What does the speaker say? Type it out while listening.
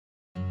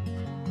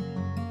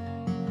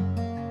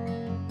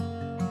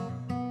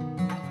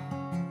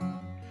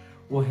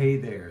Well, hey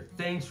there.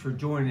 Thanks for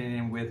joining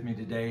in with me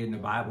today in the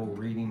Bible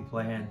reading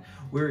plan.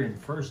 We're in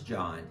 1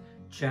 John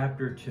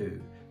chapter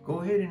 2.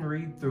 Go ahead and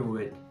read through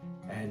it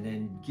and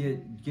then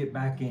get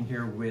back in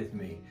here with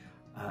me.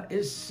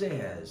 It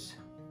says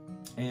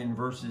in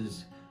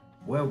verses,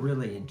 well,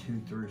 really in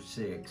 2 through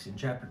 6, in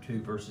chapter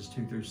 2, verses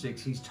 2 through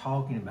 6, he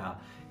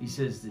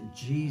says that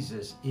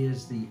Jesus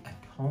is the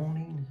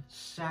atoning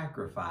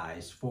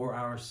sacrifice for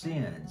our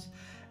sins,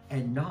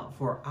 and not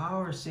for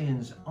our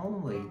sins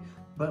only,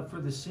 but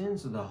for the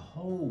sins of the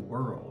whole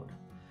world.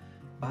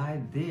 By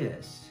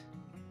this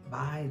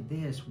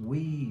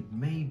we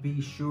may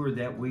be sure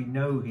that we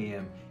know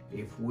him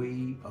if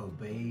we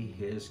obey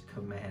his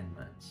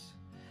commandments.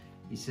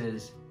 He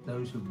says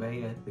those who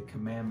obey the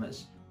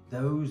commandments,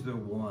 those are the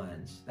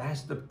ones,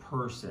 that's the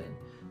person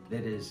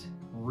that is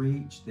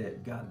reached,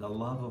 that God, the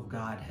love of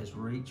God has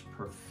reached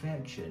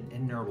perfection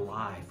in their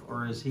life,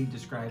 or as he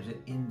describes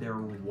it, in their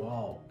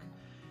walk,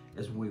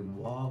 as we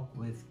walk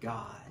with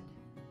God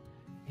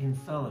in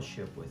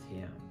fellowship with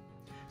him.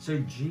 So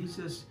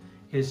Jesus,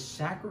 his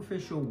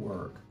sacrificial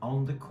work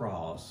on the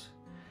cross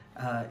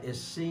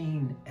is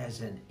seen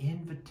as an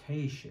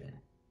invitation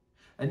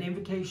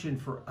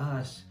for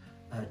us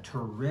to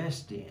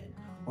rest in,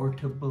 or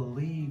to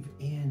believe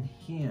in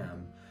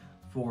him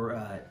for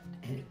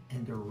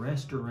and the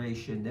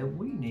restoration that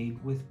we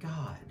need with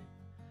God.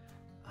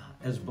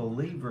 As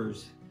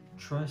believers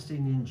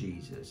trusting in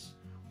Jesus,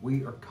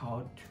 we are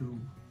called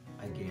to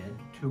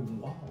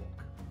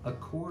walk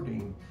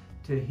according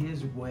to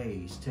his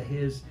ways, to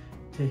his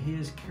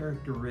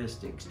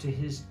characteristics, to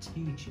his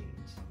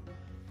teachings.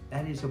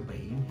 That is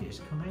obeying his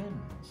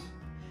commandments.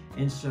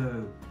 And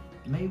so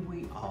may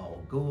we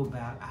all go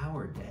about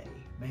our day,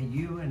 may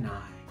you and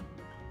I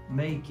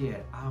make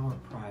it our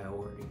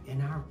priority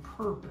and our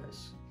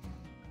purpose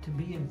to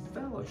be in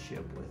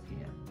fellowship with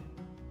him,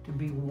 to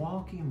be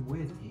walking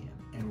with him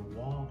and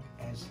walk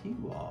as he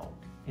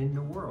walked in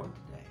the world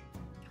today.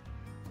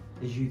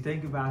 As you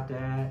think about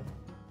that,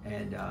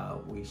 and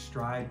we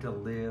strive to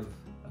live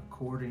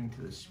according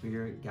to the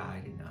Spirit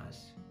guiding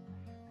us,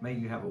 may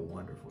you have a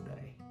wonderful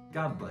day.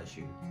 God bless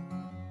you.